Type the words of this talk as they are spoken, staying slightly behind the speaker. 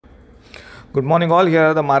Good morning all. Here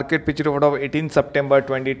are the market picture report of 18th September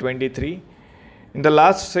 2023. In the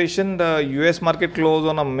last session, the US market closed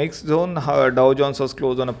on a mixed zone. Dow Jones was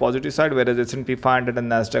closed on a positive side, whereas S&P 500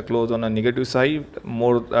 and Nasdaq closed on a negative side,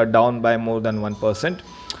 down by more than 1%.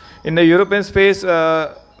 In the European space,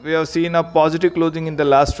 we have seen a positive closing in the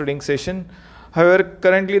last trading session. However,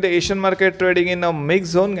 currently the Asian market trading in a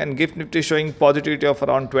mixed zone and GIFT Nifty showing positivity of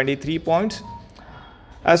around 23 points.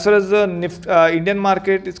 As far as the Indian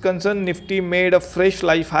market is concerned, Nifty made a fresh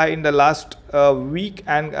life high in the last week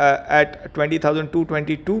and at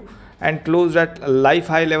 20,222 and closed at a life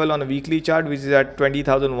high level on a weekly chart, which is at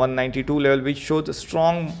 20,192 level, which shows a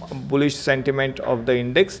strong bullish sentiment of the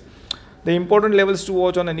index. The important levels to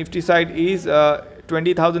watch on the Nifty side is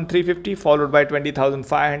 20,350 followed by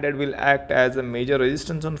 20,500 will act as a major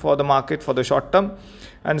resistance zone for the market for the short term,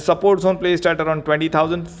 and support zone placed at around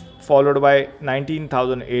 20,000 followed by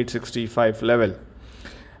 19,865 level.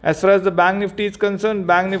 As far as the Bank Nifty is concerned,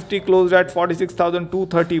 Bank Nifty closed at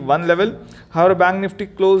 46,231 level. However, Bank Nifty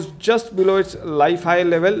closed just below its life high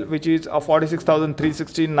level, which is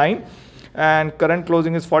 46,369, and current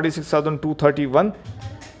closing is 46,231.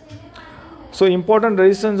 So important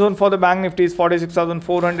resistance zone for the Bank Nifty is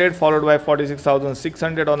 46,400 followed by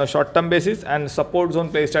 46,600 on a short term basis, and support zone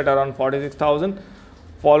placed at around 46,000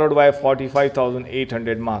 followed by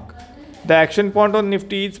 45,800 mark. The action point on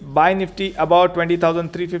Nifty is buy Nifty about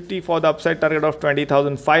 20,350 for the upside target of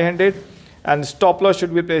 20,500, and stop loss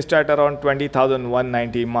should be placed at around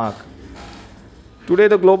 20,190 mark. Today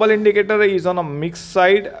the global indicator is on a mixed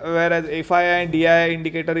side, whereas FI and DI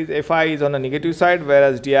indicator is FI is on a negative side,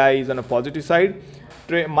 whereas DI is on a positive side.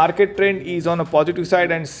 Market trend is on a positive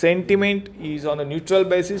side and sentiment is on a neutral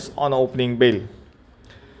basis on opening bell.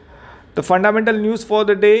 The fundamental news for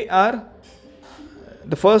the day are: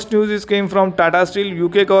 the first news came from Tata Steel.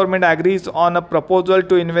 UK government agrees on a proposal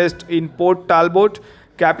to invest in Port Talbot,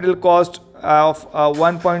 capital cost of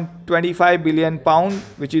 1.25 billion pound,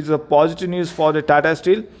 which is a positive news for the Tata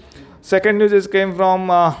Steel. Second news came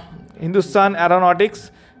from Hindustan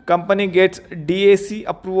Aeronautics. Company gets DAC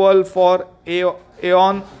approval for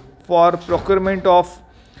Aeon for procurement of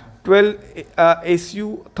 12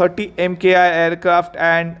 Su-30 MKI aircraft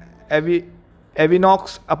and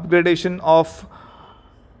Avinox upgradation of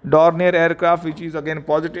Dornier aircraft, which is again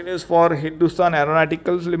positive news for Hindustan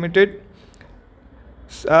Aeronautics Limited.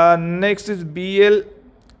 Next is BL.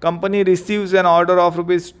 Company receives an order of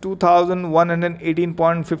rupees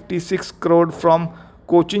 2,118.56 crore from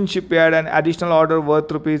Cochin Shipyard, and additional order worth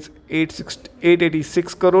rupees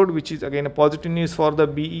 886 crore, which is again a positive news for the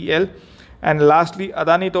BEL. And lastly,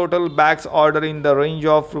 Adani Total backs order in the range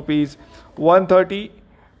of rupees 130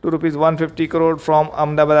 to rupees 150 crore from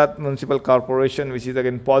Ahmedabad Municipal Corporation, which is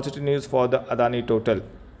again positive news for the Adani Total.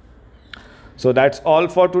 So that's all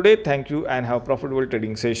for today. Thank you and have a profitable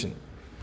trading session.